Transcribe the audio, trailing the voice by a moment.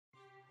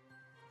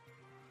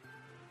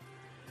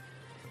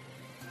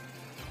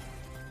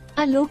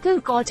A local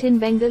court in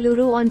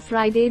Bengaluru on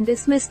Friday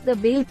dismissed the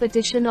bail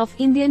petition of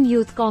Indian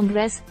Youth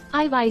Congress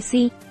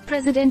 (IYC)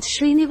 President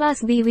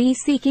Srinivas BV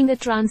seeking a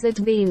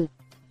transit bail.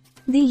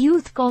 The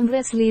Youth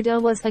Congress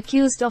leader was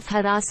accused of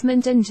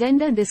harassment and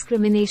gender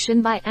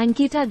discrimination by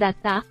Ankita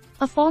Datta,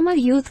 a former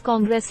Youth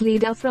Congress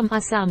leader from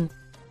Assam.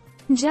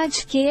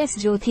 Judge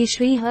K.S.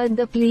 Jyothishri heard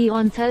the plea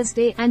on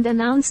Thursday and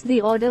announced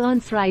the order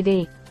on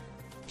Friday.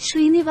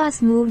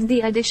 Srinivas moved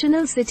the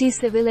additional City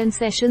Civil and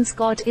Sessions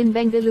Court in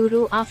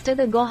Bengaluru after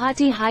the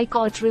Guwahati High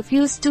Court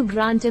refused to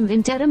grant him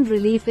interim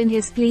relief in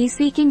his plea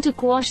seeking to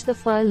quash the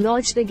FIR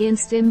lodged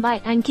against him by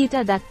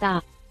Ankita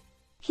Datta.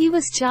 He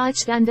was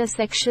charged under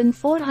Section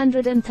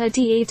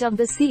 438 of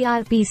the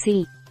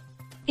CRPC.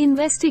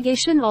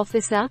 Investigation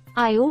Officer,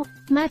 IO,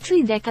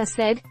 Matri Dekka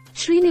said,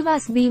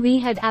 Srinivas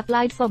BV had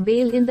applied for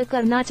bail in the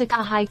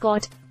Karnataka High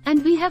Court,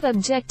 and we have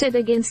objected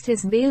against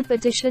his bail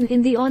petition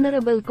in the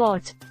Honorable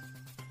Court.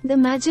 The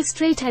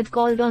magistrate had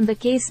called on the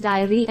case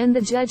diary and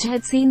the judge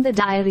had seen the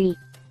diary.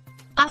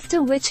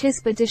 After which his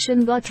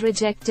petition got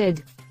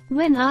rejected.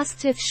 When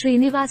asked if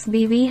Srinivas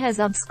BV has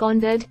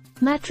absconded,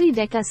 Matri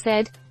Dekka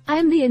said, I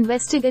am the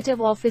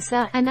investigative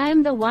officer and I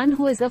am the one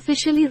who is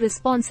officially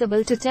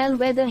responsible to tell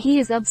whether he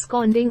is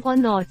absconding or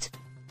not.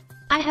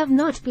 I have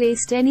not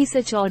placed any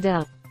such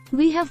order.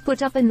 We have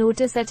put up a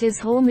notice at his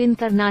home in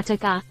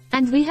Karnataka,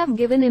 and we have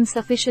given him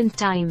sufficient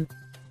time.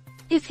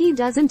 If he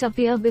doesn't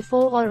appear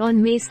before or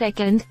on May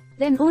 2nd,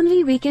 then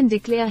only we can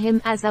declare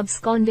him as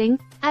absconding,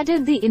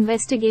 added the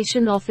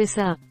investigation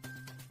officer.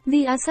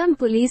 The Assam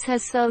police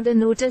has served a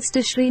notice to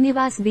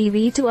Srinivas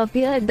BV to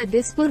appear at the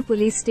Dispur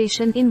police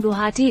station in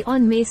Guwahati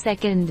on May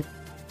 2nd.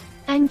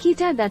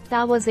 Ankita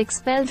Datta was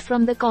expelled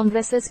from the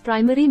Congress's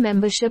primary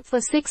membership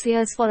for 6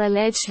 years for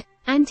alleged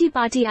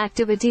anti-party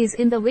activities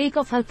in the wake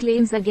of her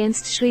claims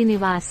against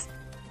Srinivas.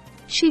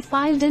 She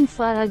filed an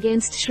FIR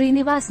against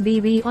Srinivas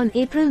BV on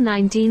April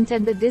 19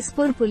 at the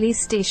Dispur police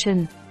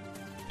station.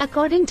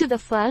 According to the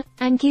FIR,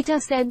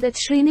 Ankita said that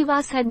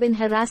Srinivas had been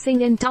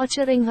harassing and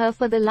torturing her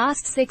for the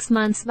last 6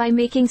 months by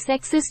making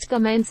sexist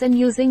comments and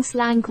using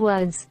slang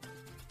words.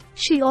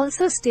 She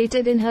also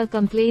stated in her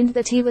complaint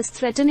that he was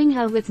threatening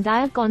her with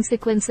dire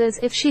consequences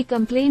if she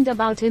complained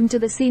about him to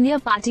the senior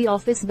party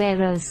office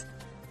bearers.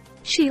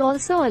 She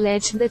also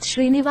alleged that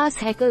Srinivas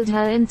heckled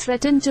her and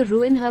threatened to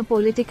ruin her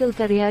political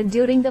career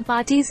during the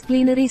party's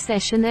plenary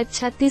session at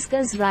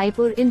Chhattisgarh's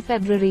Raipur in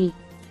February.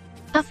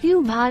 A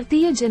few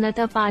Bharatiya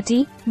Janata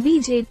Party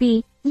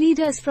 (BJP)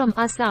 leaders from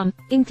Assam,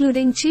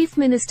 including Chief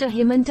Minister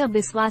Himanta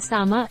Biswa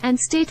Sarma and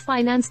State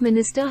Finance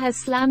Minister, has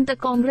slammed the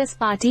Congress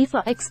party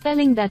for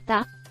expelling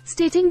Datta,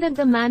 stating that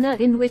the manner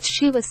in which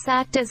she was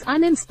sacked is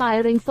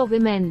uninspiring for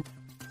women.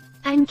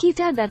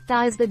 Ankita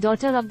Datta is the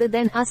daughter of the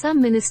then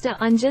Assam Minister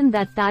Anjan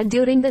Datta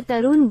during the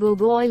Tarun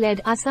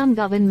Gogoi-led Assam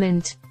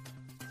government.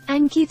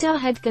 Ankita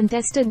had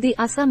contested the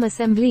Assam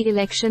Assembly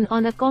election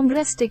on a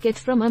Congress ticket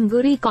from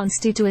Amguri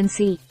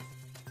constituency.